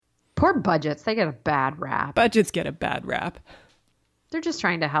Poor budgets. They get a bad rap. Budgets get a bad rap. They're just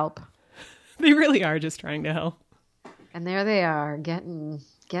trying to help. They really are just trying to help. And there they are, getting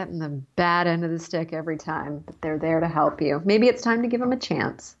the bad end of the stick every time. But they're there to help you. Maybe it's time to give them a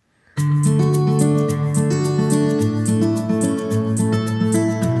chance.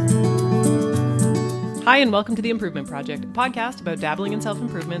 Hi, and welcome to The Improvement Project, a podcast about dabbling in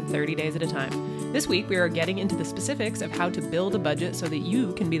self-improvement 30 days at a time. This week, we are getting into the specifics of how to build a budget so that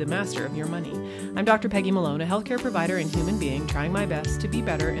you can be the master of your money. I'm Dr. Peggy Malone, a healthcare provider and human being, trying my best to be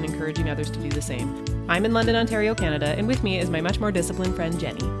better and encouraging others to do the same. I'm in London, Ontario, Canada, and with me is my much more disciplined friend,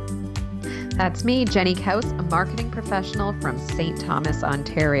 Jenny. That's me, Jenny Kaus, a marketing professional from St. Thomas,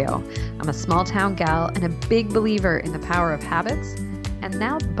 Ontario. I'm a small town gal and a big believer in the power of habits and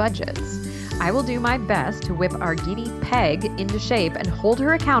now budgets. I will do my best to whip our guinea pig into shape and hold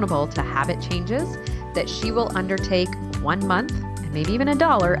her accountable to habit changes that she will undertake 1 month and maybe even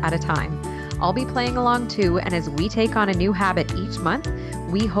 $1 at a time. I'll be playing along too, and as we take on a new habit each month,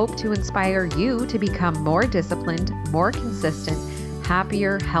 we hope to inspire you to become more disciplined, more consistent,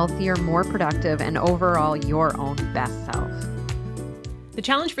 happier, healthier, more productive, and overall your own best self. The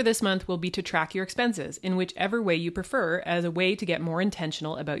challenge for this month will be to track your expenses in whichever way you prefer as a way to get more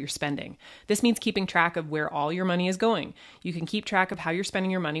intentional about your spending. This means keeping track of where all your money is going. You can keep track of how you're spending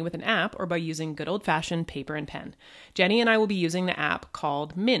your money with an app or by using good old-fashioned paper and pen. Jenny and I will be using the app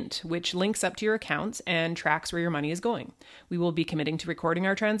called Mint, which links up to your accounts and tracks where your money is going. We will be committing to recording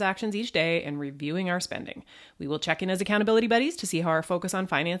our transactions each day and reviewing our spending. We will check in as accountability buddies to see how our focus on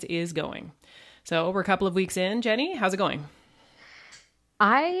finance is going. So we're a couple of weeks in. Jenny, how's it going?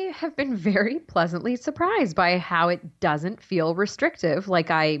 I have been very pleasantly surprised by how it doesn't feel restrictive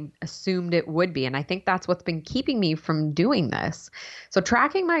like I assumed it would be. And I think that's what's been keeping me from doing this. So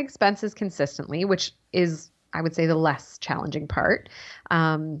tracking my expenses consistently, which is, I would say, the less challenging part.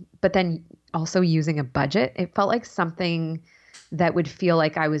 But then also using a budget, it felt like something that would feel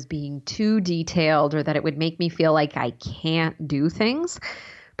like I was being too detailed or that it would make me feel like I can't do things.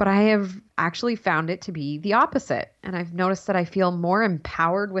 But I have actually found it to be the opposite. And I've noticed that I feel more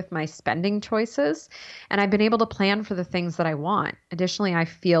empowered with my spending choices, and I've been able to plan for the things that I want. Additionally, I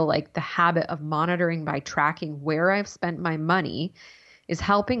feel like the habit of monitoring by tracking where I've spent my money is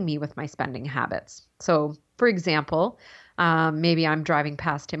helping me with my spending habits. So, for example, maybe I'm driving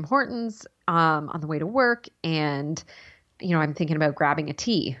past Tim Hortons on the way to work, and I'm thinking about grabbing a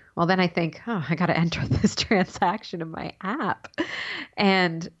tea. Well, then I think, I got to enter this transaction in my app.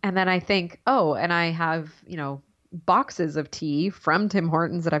 And then I think, and I have, boxes of tea from Tim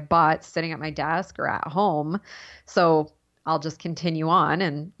Hortons that I've bought sitting at my desk or at home. So I'll just continue on,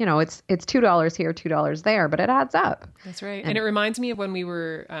 and it's $2 here, $2 there, but it adds up. That's right. And it reminds me of when we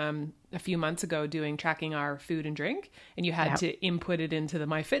were a few months ago tracking our food and drink, and you had to input it into the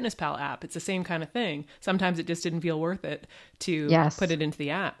MyFitnessPal app. It's the same kind of thing. Sometimes it just didn't feel worth it to put it into the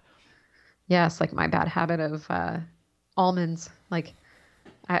app. Yes, like my bad habit of almonds. Like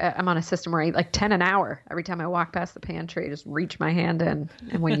I'm on a system where I eat like 10 an hour. Every time I walk past the pantry, I just reach my hand in.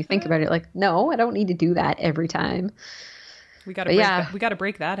 And when you think about it, like, no, I don't need to do that every time. We got to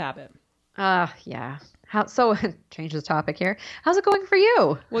break that habit. Yeah. So change the topic here. How's it going for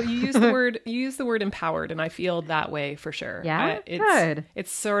you? Well, you use the word empowered, and I feel that way for sure. Yeah. Good.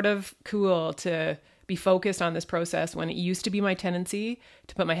 It's sort of cool to be focused on this process when it used to be my tendency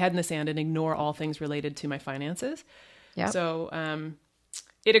to put my head in the sand and ignore all things related to my finances. Yeah. So,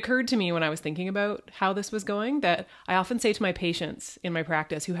 it occurred to me when I was thinking about how this was going that I often say to my patients in my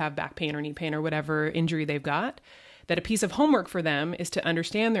practice who have back pain or knee pain or whatever injury they've got, that a piece of homework for them is to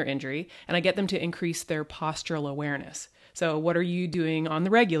understand their injury, and I get them to increase their postural awareness. So what are you doing on the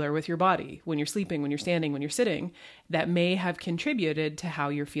regular with your body when you're sleeping, when you're standing, when you're sitting, that may have contributed to how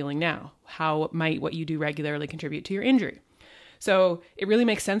you're feeling now? How might what you do regularly contribute to your injury? So it really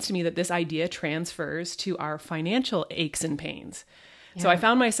makes sense to me that this idea transfers to our financial aches and pains. Yeah. So I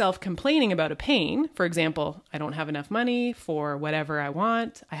found myself complaining about a pain. For example, I don't have enough money for whatever I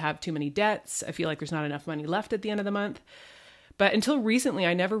want. I have too many debts. I feel like there's not enough money left at the end of the month. But until recently,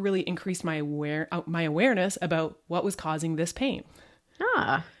 I never really increased my awareness about what was causing this pain.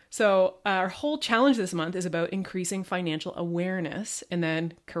 So our whole challenge this month is about increasing financial awareness and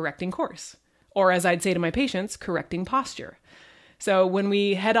then correcting course. Or as I'd say to my patients, correcting posture. So when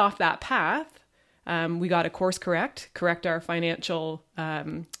we head off that path, we got to course correct our financial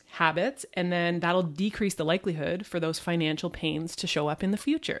habits, and then that'll decrease the likelihood for those financial pains to show up in the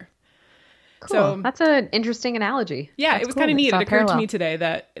future. Cool. So that's an interesting analogy. Yeah, that's it was kind of neat. It occurred to me today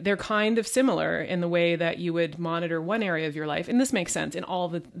that they're kind of similar in the way that you would monitor one area of your life. And this makes sense in all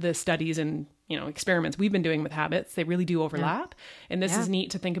the studies and experiments we've been doing with habits, they really do overlap. And this is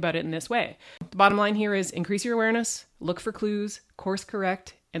neat to think about it in this way. The bottom line here is increase your awareness, look for clues, course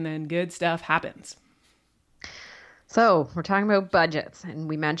correct, and then good stuff happens. So we're talking about budgets, and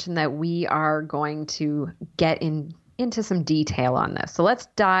we mentioned that we are going to get into some detail on this. So let's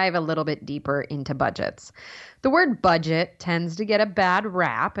dive a little bit deeper into budgets. The word budget tends to get a bad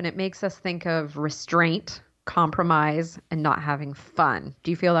rap, and it makes us think of restraint, compromise, and not having fun.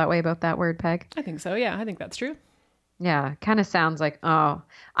 Do you feel that way about that word, Peg? I think so. Yeah, I think that's true. Yeah, kind of sounds like, oh,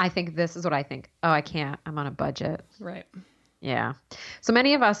 I think this is what I think. Oh, I can't. I'm on a budget. Right. Yeah. So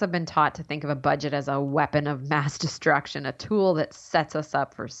many of us have been taught to think of a budget as a weapon of mass destruction, a tool that sets us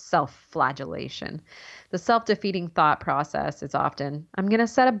up for self-flagellation. The self-defeating thought process is often, I'm going to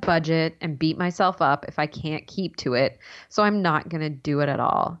set a budget and beat myself up if I can't keep to it, so I'm not going to do it at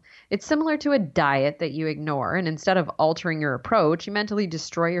all. It's similar to a diet that you ignore, and instead of altering your approach, you mentally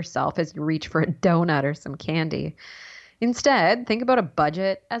destroy yourself as you reach for a donut or some candy. Instead, think about a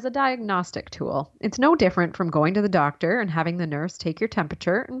budget as a diagnostic tool. It's no different from going to the doctor and having the nurse take your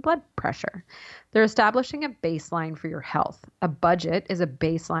temperature and blood pressure. They're establishing a baseline for your health. A budget is a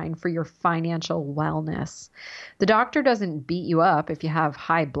baseline for your financial wellness. The doctor doesn't beat you up if you have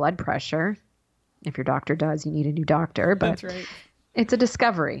high blood pressure. If your doctor does, you need a new doctor. But that's right. It's a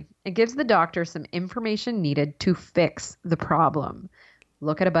discovery. It gives the doctor some information needed to fix the problem.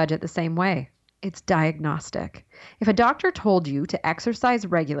 Look at a budget the same way. It's diagnostic. If a doctor told you to exercise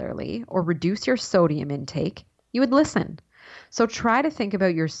regularly or reduce your sodium intake, you would listen. So try to think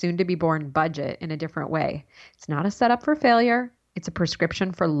about your soon-to-be-born budget in a different way. It's not a setup for failure. It's a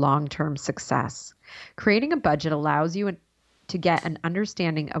prescription for long-term success. Creating a budget allows you to get an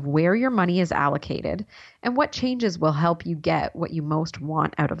understanding of where your money is allocated and what changes will help you get what you most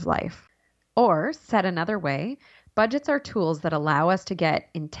want out of life. Or, said another way, budgets are tools that allow us to get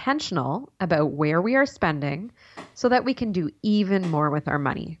intentional about where we are spending so that we can do even more with our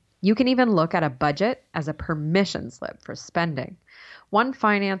money. You can even look at a budget as a permission slip for spending. One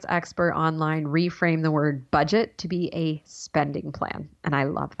finance expert online reframed the word budget to be a spending plan, and I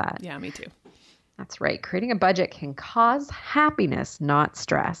love that. Yeah, me too. That's right. Creating a budget can cause happiness, not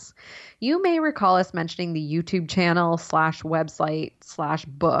stress. You may recall us mentioning the YouTube channel /website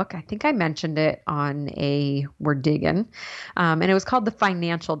 /book. I think I mentioned it on a We're Digging. And it was called The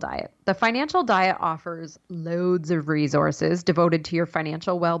Financial Diet. The Financial Diet offers loads of resources devoted to your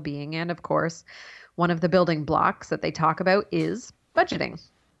financial well-being. And of course, one of the building blocks that they talk about is budgeting.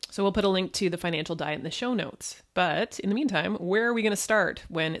 So we'll put a link to the Financial Diet in the show notes. But in the meantime, where are we going to start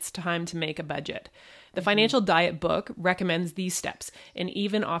when it's time to make a budget? The Financial Diet book recommends these steps and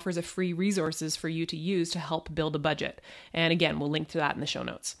even offers a free resources for you to use to help build a budget. And again, we'll link to that in the show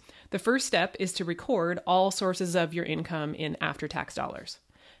notes. The first step is to record all sources of your income in after-tax dollars.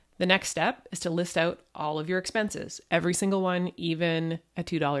 The next step is to list out all of your expenses, every single one, even a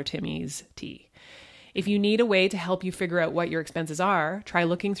 $2 Timmy's tea. If you need a way to help you figure out what your expenses are, try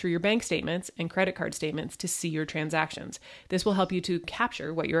looking through your bank statements and credit card statements to see your transactions. This will help you to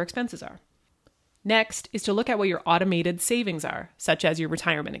capture what your expenses are. Next is to look at what your automated savings are, such as your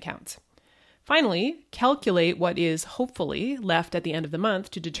retirement accounts. Finally, calculate what is hopefully left at the end of the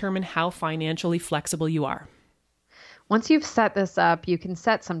month to determine how financially flexible you are. Once you've set this up, you can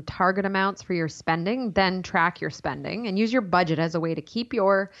set some target amounts for your spending, then track your spending and use your budget as a way to keep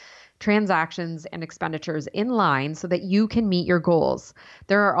your transactions and expenditures in line so that you can meet your goals.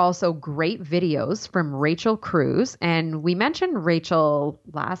 There are also great videos from Rachel Cruz, and we mentioned Rachel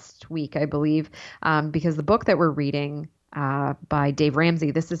last week, I believe, because the book that we're reading by Dave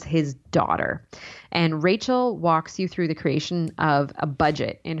Ramsey, this is his daughter. And Rachel walks you through the creation of a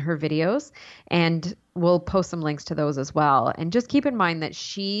budget in her videos, and we'll post some links to those as well. And just keep in mind that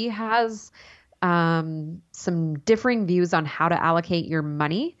she has some differing views on how to allocate your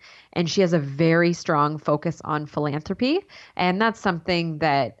money. And she has a very strong focus on philanthropy. And that's something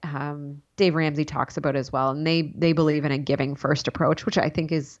that Dave Ramsey talks about as well. And they believe in a giving first approach, which I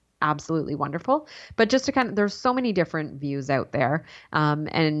think is absolutely wonderful. But just to there's so many different views out there.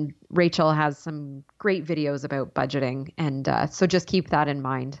 And Rachel has some great videos about budgeting. And so just keep that in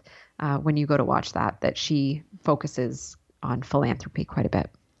mind when you go to watch that she focuses on philanthropy quite a bit.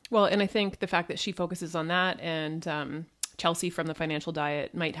 Well, and I think the fact that she focuses on that and Chelsea from the Financial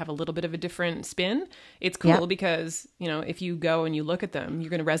Diet might have a little bit of a different spin. It's cool because, if you go and you look at them, you're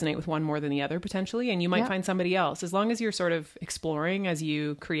going to resonate with one more than the other potentially, and you might find somebody else. As long as you're sort of exploring as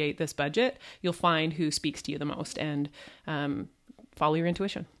you create this budget, you'll find who speaks to you the most and follow your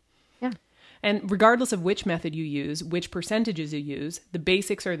intuition. Yeah. And regardless of which method you use, which percentages you use, the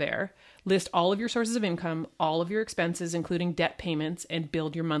basics are there. List all of your sources of income, all of your expenses, including debt payments, and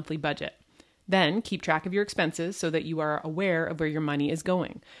build your monthly budget. Then keep track of your expenses so that you are aware of where your money is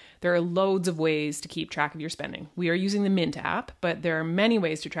going. There are loads of ways to keep track of your spending. We are using the Mint app, but there are many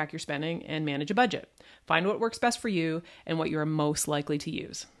ways to track your spending and manage a budget. Find what works best for you and what you're most likely to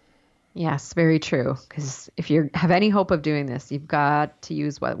use. Yes, very true. Because if you have any hope of doing this, you've got to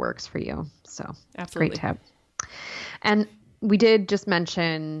use what works for you. So absolutely. Great tip. And we did just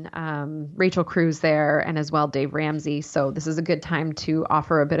mention Rachel Cruz there and as well Dave Ramsey. So this is a good time to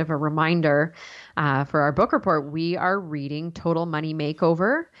offer a bit of a reminder for our book report. We are reading Total Money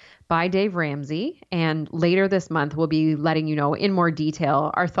Makeover by Dave Ramsey. And later this month, we'll be letting you know in more detail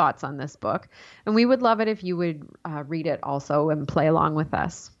our thoughts on this book. And we would love it if you would read it also and play along with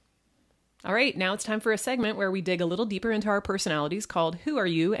us. All right, now it's time for a segment where we dig a little deeper into our personalities called Who Are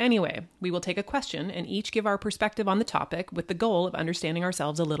You Anyway? We will take a question and each give our perspective on the topic with the goal of understanding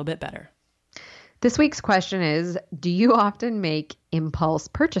ourselves a little bit better. This week's question is, do you often make impulse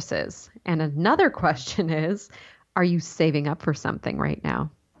purchases? And another question is, are you saving up for something right now?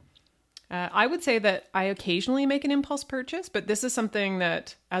 I would say that I occasionally make an impulse purchase, but this is something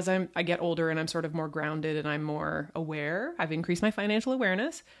that as I get older and I'm sort of more grounded and I'm more aware, I've increased my financial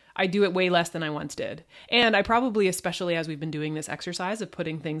awareness. I do it way less than I once did. And I probably, especially as we've been doing this exercise of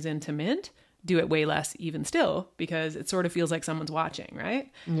putting things into Mint, do it way less even still because it sort of feels like someone's watching, right?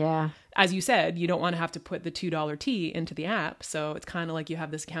 Yeah. As you said, you don't want to have to put the $2 tea into the app. So it's kind of like you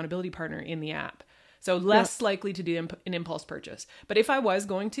have this accountability partner in the app. So less likely to do an impulse purchase. But if I was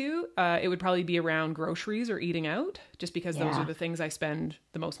going to, it would probably be around groceries or eating out, just because those are the things I spend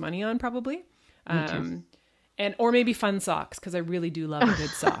the most money on probably. Or maybe fun socks, because I really do love a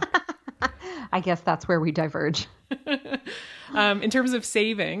good sock. I guess that's where we diverge. In terms of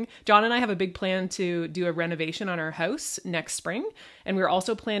saving, John and I have a big plan to do a renovation on our house next spring. And we're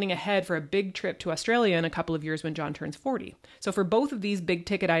also planning ahead for a big trip to Australia in a couple of years when John turns 40. So for both of these big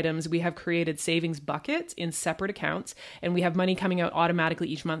ticket items, we have created savings buckets in separate accounts, and we have money coming out automatically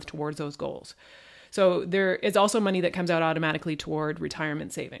each month towards those goals. So there is also money that comes out automatically toward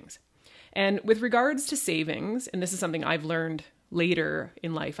retirement savings. And with regards to savings, and this is something I've learned later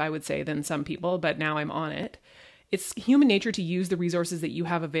in life, I would say, than some people, but now I'm on it. It's human nature to use the resources that you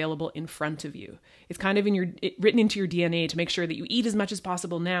have available in front of you. It's kind of written into your DNA to make sure that you eat as much as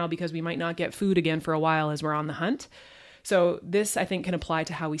possible now because we might not get food again for a while as we're on the hunt. So this, I think, can apply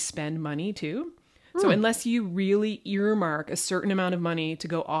to how we spend money too. So unless you really earmark a certain amount of money to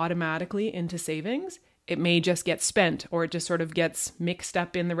go automatically into savings, it may just get spent, or it just sort of gets mixed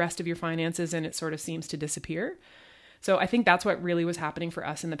up in the rest of your finances and it sort of seems to disappear. So I think that's what really was happening for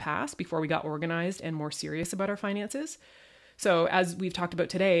us in the past before we got organized and more serious about our finances. So as we've talked about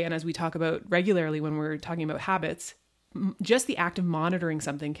today, and as we talk about regularly when we're talking about habits, just the act of monitoring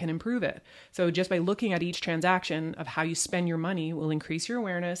something can improve it. So just by looking at each transaction of how you spend your money will increase your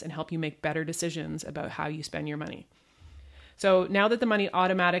awareness and help you make better decisions about how you spend your money. So now that the money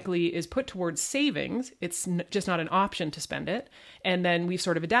automatically is put towards savings, it's just not an option to spend it. And then we've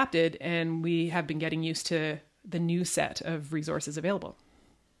sort of adapted and we have been getting used to the new set of resources available.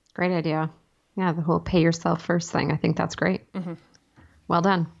 Great idea. Yeah, the whole pay yourself first thing. I think that's great. Mm-hmm. Well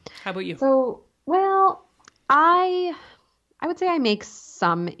done. How about you? So, well, I would say I make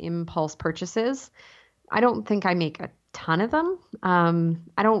some impulse purchases. I don't think I make a ton of them.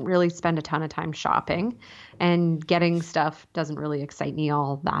 I don't really spend a ton of time shopping, and getting stuff doesn't really excite me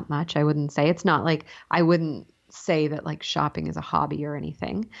all that much. I wouldn't say. It's not like I wouldn't say that like shopping is a hobby or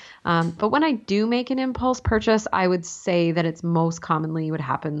anything. But when I do make an impulse purchase, I would say that it's most commonly would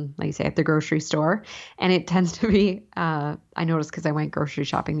happen, like you say, at the grocery store. And it tends to be, I noticed because I went grocery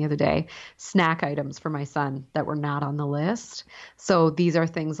shopping the other day, snack items for my son that were not on the list. So these are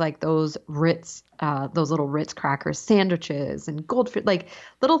things like those Ritz, those little Ritz crackers, sandwiches and Goldfish, like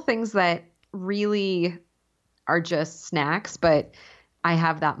little things that really are just snacks. But I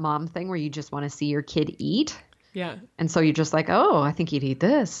have that mom thing where you just want to see your kid eat. Yeah. And so you're just like, oh, I think he'd eat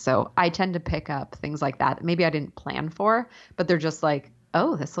this. So I tend to pick up things like that. Maybe I didn't plan for, but they're just like,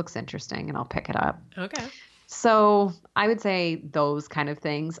 oh, this looks interesting, and I'll pick it up. Okay. So I would say those kind of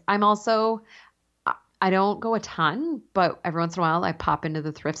things. I'm also, I don't go a ton, but every once in a while I pop into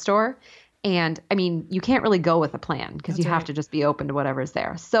the thrift store. And I mean, you can't really go with a plan because you have to just be open to whatever's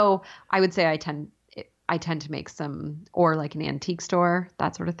there. So I would say I tend to make some, or like an antique store,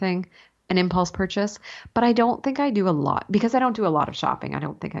 that sort of thing, an impulse purchase. But I don't think I do a lot because I don't do a lot of shopping. I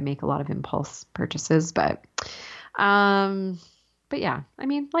don't think I make a lot of impulse purchases, but yeah, I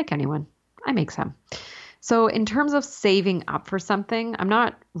mean, like anyone, I make some. So in terms of saving up for something, I'm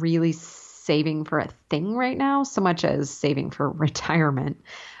not really saving for a thing right now so much as saving for retirement.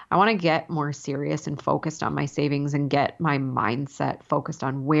 I want to get more serious and focused on my savings and get my mindset focused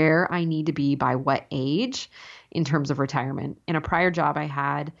on where I need to be by what age in terms of retirement. In a prior job I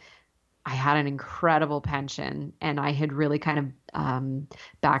had an incredible pension, and I had really kind of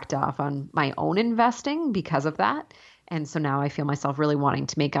backed off on my own investing because of that. And so now I feel myself really wanting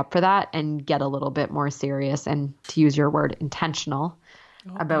to make up for that and get a little bit more serious and, to use your word, intentional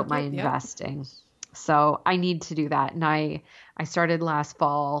about my investing. So I need to do that. And I started last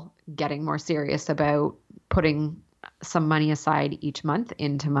fall getting more serious about putting some money aside each month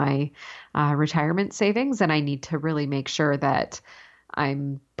into my retirement savings. And I need to really make sure that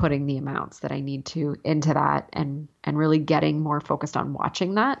I'm putting the amounts that I need to into that and really getting more focused on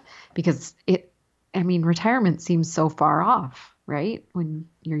watching that, because retirement seems so far off, right? When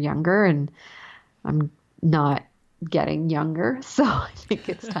you're younger, and I'm not getting younger. So I think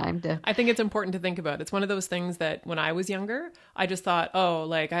it's time to... I think it's important to think about. It's one of those things that when I was younger, I just thought, oh,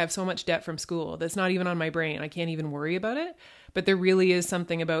 like I have so much debt from school that's not even on my brain. I can't even worry about it. But there really is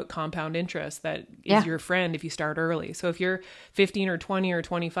something about compound interest that is your friend if you start early. So if you're 15 or 20 or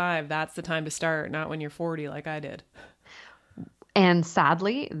 25, that's the time to start, not when you're 40 like I did. And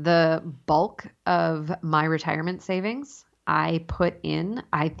sadly, the bulk of my retirement savings I put in,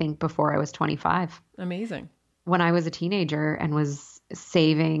 I think, before I was 25. Amazing. When I was a teenager and was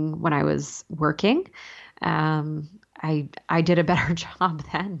saving when I was working, I did a better job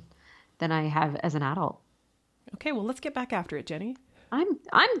then than I have as an adult. Okay, well, let's get back after it, Jenny.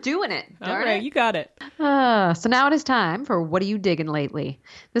 I'm doing it. All right, you got it. So now it is time for What Are You Digging Lately?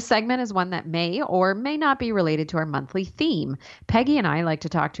 This segment is one that may or may not be related to our monthly theme. Peggy and I like to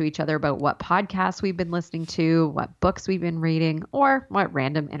talk to each other about what podcasts we've been listening to, what books we've been reading, or what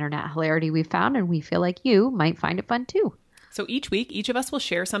random internet hilarity we found, and we feel like you might find it fun too. So each week, each of us will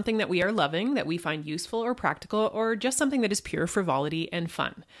share something that we are loving, that we find useful or practical, or just something that is pure frivolity and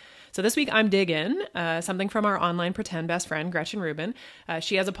fun. So this week I'm digging something from our online pretend best friend, Gretchen Rubin.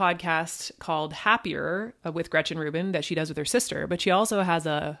 She has a podcast called Happier with Gretchen Rubin that she does with her sister, but she also has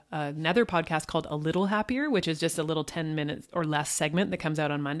another podcast called A Little Happier, which is just a little 10 minutes or less segment that comes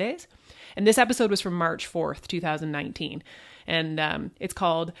out on Mondays. And this episode was from March 4th, 2019. And it's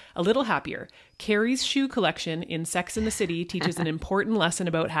called A Little Happier. Carrie's shoe collection in Sex and the City teaches an important lesson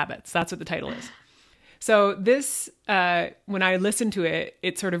about habits. That's what the title is. So this, when I listened to it,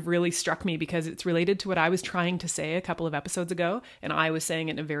 it sort of really struck me because it's related to what I was trying to say a couple of episodes ago, and I was saying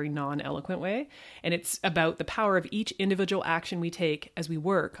it in a very non-eloquent way. And it's about the power of each individual action we take as we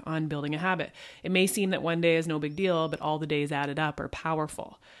work on building a habit. It may seem that one day is no big deal, but all the days added up are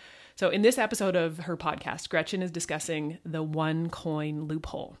powerful. So in this episode of her podcast, Gretchen is discussing the one coin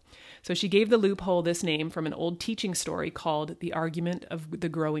loophole. So she gave the loophole this name from an old teaching story called The Argument of the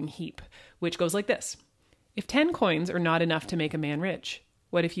Growing Heap, which goes like this. If 10 coins are not enough to make a man rich,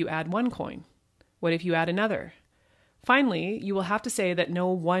 what if you add 1 coin? What if you add another? Finally, you will have to say that no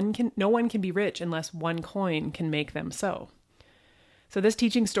one can be rich unless 1 coin can make them so. So this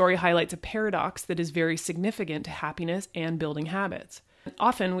teaching story highlights a paradox that is very significant to happiness and building habits.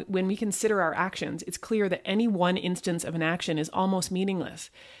 Often, when we consider our actions, it's clear that any one instance of an action is almost meaningless.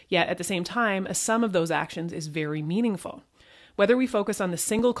 Yet, at the same time, a sum of those actions is very meaningful. Whether we focus on the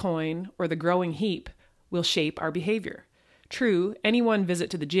single coin or the growing heap will shape our behavior. True, any one visit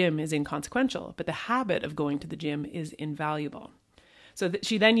to the gym is inconsequential, but the habit of going to the gym is invaluable. So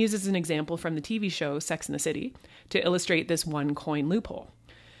she then uses an example from the TV show Sex and the City to illustrate this one coin loophole.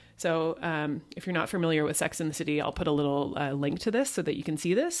 So if you're not familiar with Sex and the City, I'll put a little link to this so that you can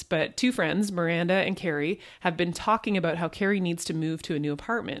see this. But 2 friends, Miranda and Carrie, have been talking about how Carrie needs to move to a new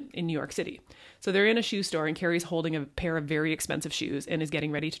apartment in New York City. So they're in a shoe store and Carrie's holding a pair of very expensive shoes and is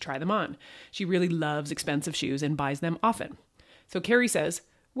getting ready to try them on. She really loves expensive shoes and buys them often. So Carrie says,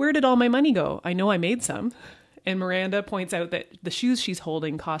 "Where did all my money go? I know I made some." And Miranda points out that the shoes she's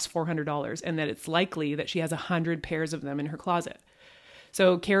holding cost $400 and that it's likely that she has 100 pairs of them in her closet.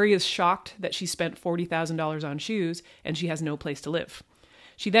 So Carrie is shocked that she spent $40,000 on shoes and she has no place to live.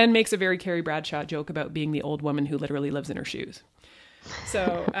 She then makes a very Carrie Bradshaw joke about being the old woman who literally lives in her shoes.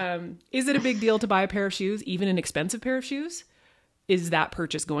 So is it a big deal to buy a pair of shoes, even an expensive pair of shoes? Is that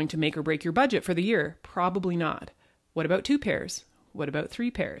purchase going to make or break your budget for the year? Probably not. What about 2 pairs? What about 3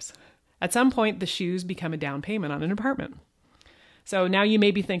 pairs? At some point, the shoes become a down payment on an apartment. So now you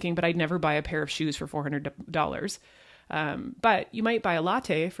may be thinking, but I'd never buy a pair of shoes for $400. But you might buy a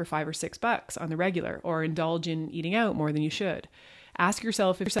latte for $5 or $6 on the regular, or indulge in eating out more than you should. Ask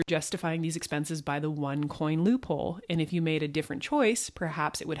yourself if you're justifying these expenses by the one coin loophole, and if you made a different choice,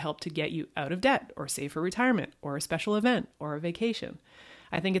 perhaps it would help to get you out of debt, or save for retirement, or a special event, or a vacation.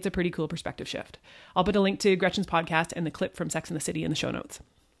 I think it's a pretty cool perspective shift. I'll put a link to Gretchen's podcast and the clip from Sex and the City in the show notes.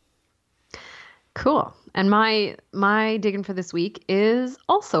 Cool. And my digging for this week is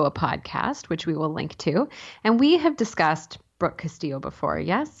also a podcast, which we will link to. And we have discussed Brooke Castillo before,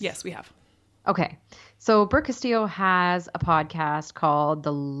 yes? Yes, we have. Okay. So Brooke Castillo has a podcast called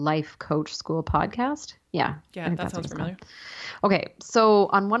the Life Coach School Podcast. Yeah. Yeah, that sounds familiar. Okay. So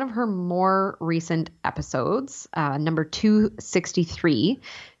on one of her more recent episodes, number 263,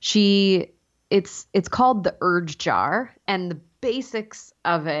 it's called the Urge Jar, and the basics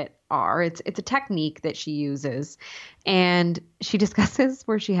of it are it's a technique that she uses, and she discusses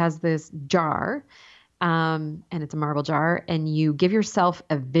where she has this jar, and it's a marble jar, and you give yourself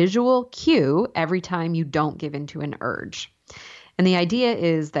a visual cue every time you don't give into an urge. And the idea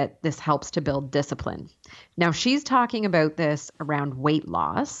is that this helps to build discipline. Now, she's talking about this around weight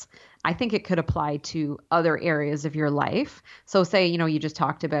loss. I think it could apply to other areas of your life. So say, you just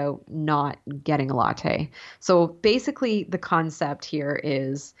talked about not getting a latte. So basically the concept here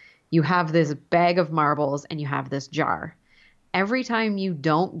is you have this bag of marbles and you have this jar. Every time you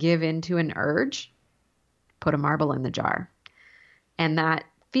don't give into an urge, put a marble in the jar. And that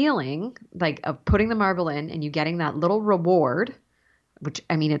feeling like of putting the marble in and you getting that little reward, which,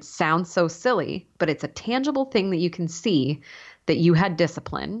 I mean, it sounds so silly, but it's a tangible thing that you can see that you had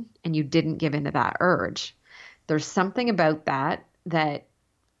discipline and you didn't give into that urge. There's something about that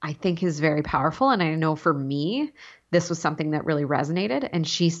I think is very powerful. And I know for me, this was something that really resonated. And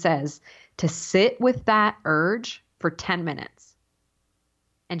she says to sit with that urge for 10 minutes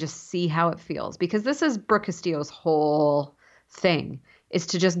and just see how it feels. Because this is Brooke Castillo's whole thing, is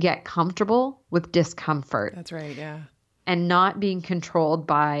to just get comfortable with discomfort. That's right, yeah. And not being controlled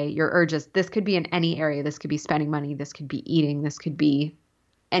by your urges. This could be in any area. This could be spending money. This could be eating. This could be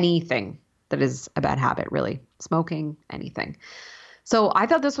anything that is a bad habit, really. Smoking, anything. So I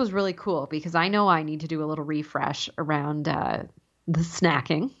thought this was really cool because I know I need to do a little refresh around the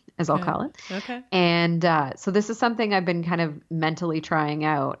snacking, as I'll call it. Okay. And so this is something I've been kind of mentally trying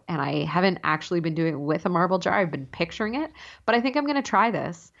out. And I haven't actually been doing it with a marble jar. I've been picturing it. But I think I'm going to try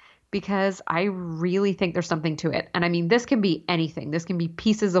this, because I really think there's something to it. And I mean, this can be anything. This can be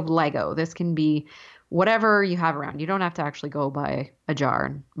pieces of Lego. This can be whatever you have around. You don't have to actually go buy a jar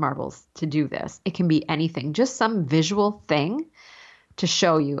and marbles to do this. It can be anything, just some visual thing to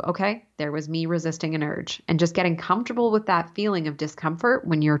show you, okay, there was me resisting an urge, and just getting comfortable with that feeling of discomfort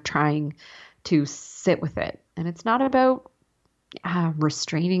when you're trying to sit with it. And it's not about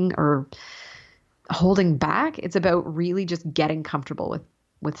restraining or holding back. It's about really just getting comfortable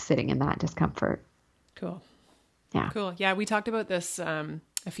with sitting in that discomfort. Cool. Yeah. Cool. Yeah. We talked about this a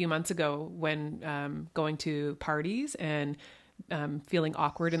few months ago when going to parties and feeling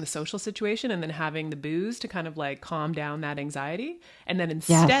awkward in the social situation, and then having the booze to kind of like calm down that anxiety. And then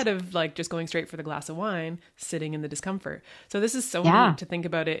instead of like just going straight for the glass of wine, sitting in the discomfort. So this is so neat to think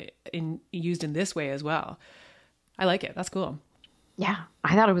about it used in this way as well. I like it. That's cool. Yeah.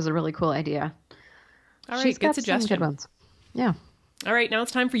 I thought it was a really cool idea. All right. Good suggestion. Some good ones. Yeah. All right, now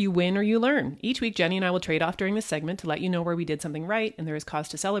it's time for You Win or You Learn. Each week, Jenny and I will trade off during this segment to let you know where we did something right and there is cause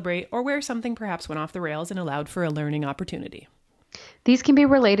to celebrate, or where something perhaps went off the rails and allowed for a learning opportunity. These can be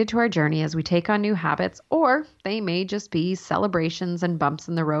related to our journey as we take on new habits, or they may just be celebrations and bumps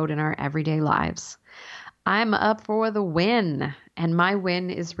in the road in our everyday lives. I'm up for the win, and my win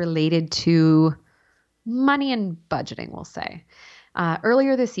is related to money and budgeting, we'll say.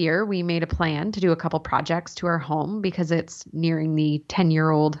 Earlier this year, we made a plan to do a couple projects to our home because it's nearing the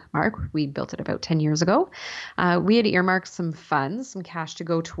 10-year-old mark. We built it about 10 years ago. We had earmarked some funds, some cash to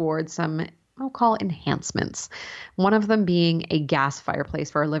go towards some, I'll call enhancements. One of them being a gas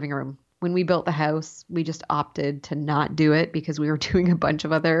fireplace for our living room. When we built the house, we just opted to not do it because we were doing a bunch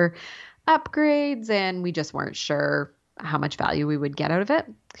of other upgrades and we just weren't sure how much value we would get out of it.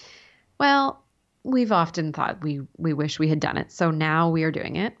 Well, we've often thought we wish we had done it. So now we are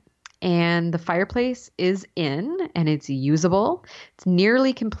doing it. And the fireplace is in and it's usable. It's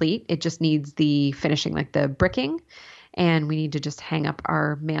nearly complete. It just needs the finishing, like the bricking. And we need to just hang up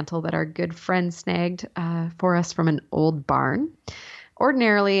our mantle that our good friend snagged for us from an old barn.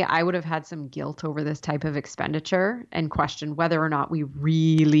 Ordinarily, I would have had some guilt over this type of expenditure and questioned whether or not we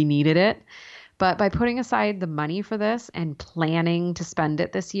really needed it. But by putting aside the money for this and planning to spend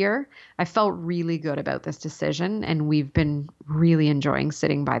it this year, I felt really good about this decision. And we've been really enjoying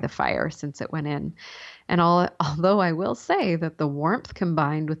sitting by the fire since it went in. And although I will say that the warmth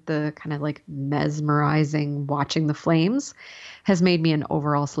combined with the kind of like mesmerizing watching the flames has made me an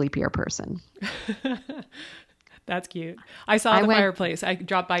overall sleepier person. That's cute. I saw the fireplace. I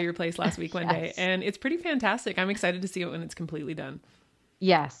dropped by your place last week one day, and it's pretty fantastic. I'm excited to see it when it's completely done.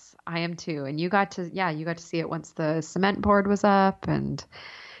 Yes, I am too. And you got to see it once the cement board was up, and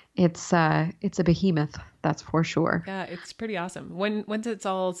it's a behemoth, that's for sure. Yeah, it's pretty awesome. Once it's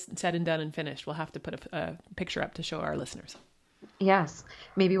all said and done and finished, we'll have to put a picture up to show our listeners. Yes.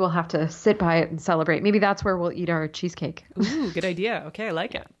 Maybe we'll have to sit by it and celebrate. Maybe that's where we'll eat our cheesecake. Ooh, good idea. Okay, I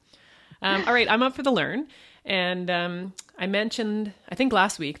like it. All right, I'm up for the learn. And I mentioned, I think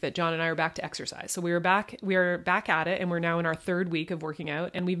last week, that John and I are back to exercise. So we are back at it, and we're now in our third week of working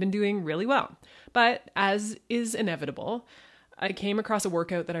out, and we've been doing really well. But as is inevitable, I came across a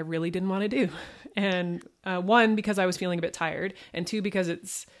workout that I really didn't want to do. And one, because I was feeling a bit tired, and two, because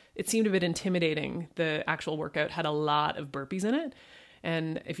it seemed a bit intimidating. The actual workout had a lot of burpees in it.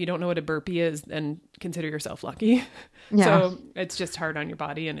 And if you don't know what a burpee is, then consider yourself lucky. Yeah. So it's just hard on your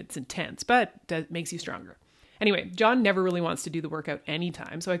body and it's intense, but that makes you stronger. Anyway, John never really wants to do the workout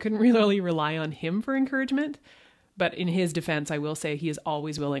anytime, so I couldn't really rely on him for encouragement. But in his defense, I will say he is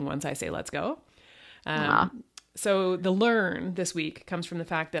always willing once I say, let's go. So the learn this week comes from the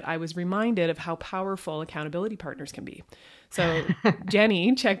fact that I was reminded of how powerful accountability partners can be. So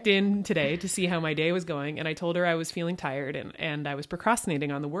Jenny checked in today to see how my day was going, and I told her I was feeling tired and I was procrastinating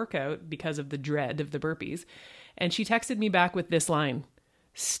on the workout because of the dread of the burpees. And she texted me back with this line,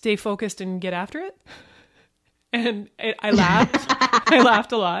 "Stay focused and get after it." And I laughed. I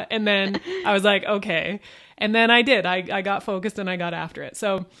laughed a lot. And then I was like, okay. And then I did. I got focused and I got after it.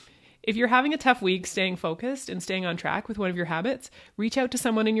 So if you're having a tough week staying focused and staying on track with one of your habits, reach out to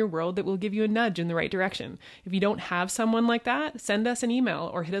someone in your world that will give you a nudge in the right direction. If you don't have someone like that, send us an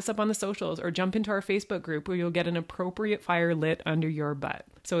email or hit us up on the socials or jump into our Facebook group where you'll get an appropriate fire lit under your butt.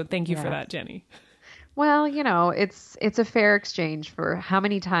 So thank you for that, Jenny. Well, it's a fair exchange for how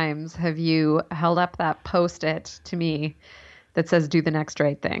many times have you held up that Post-it to me that says do the next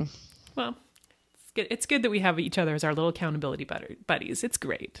right thing? Well, it's good that we have each other as our little accountability buddies. It's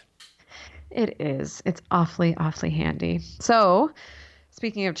great. It is. It's awfully, awfully handy. So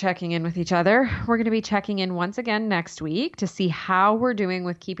speaking of checking in with each other, we're going to be checking in once again next week to see how we're doing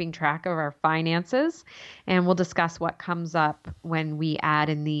with keeping track of our finances. And we'll discuss what comes up when we add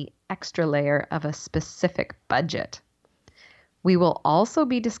in the extra layer of a specific budget. We will also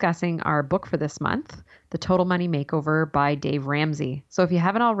be discussing our book for this month, The Total Money Makeover by Dave Ramsey. So if you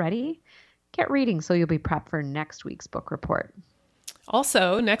haven't already, get reading so you'll be prepped for next week's book report.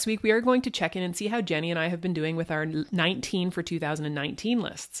 Also, next week, we are going to check in and see how Jenny and I have been doing with our 19 for 2019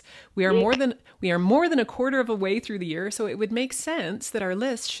 lists. We are more than a quarter of a way through the year, so it would make sense that our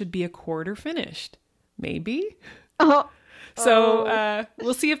list should be a quarter finished. Maybe? So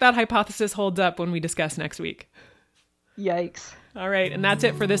we'll see if that hypothesis holds up when we discuss next week. Yikes. All right, and that's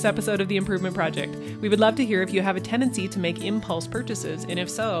it for this episode of The Improvement Project. We would love to hear if you have a tendency to make impulse purchases, and if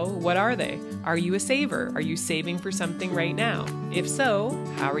so, what are they? Are you a saver? Are you saving for something right now? If so,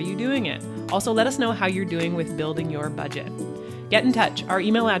 how are you doing it? Also, let us know how you're doing with building your budget. Get in touch. Our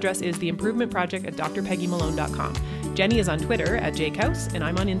email address is theimprovementproject@drpeggymalone.com. Jenny is on Twitter @jkaus, and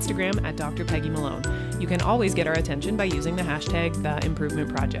I'm on Instagram @drpeggymalone. You can always get our attention by using the hashtag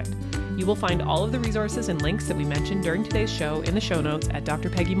 #TheImprovementProject. You will find all of the resources and links that we mentioned during today's show in the show notes at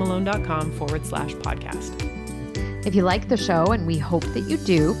drpeggymalone.com/podcast. If you like the show, and we hope that you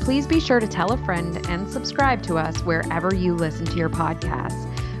do, please be sure to tell a friend and subscribe to us wherever you listen to your podcasts.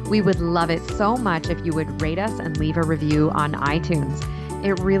 We would love it so much if you would rate us and leave a review on iTunes.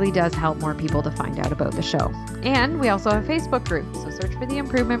 It really does help more people to find out about the show. And we also have a Facebook group, so search for The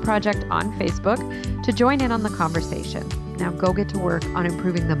Improvement Project on Facebook to join in on the conversation. Now go get to work on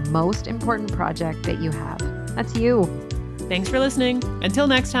improving the most important project that you have. That's you. Thanks for listening. Until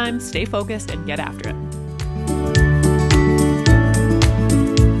next time, stay focused and get after it.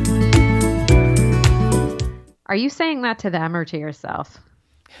 Are you saying that to them or to yourself?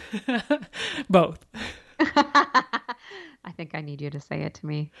 Both. I think I need you to say it to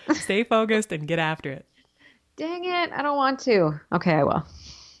me. Stay focused and get after it. Dang it. I don't want to. Okay, I will.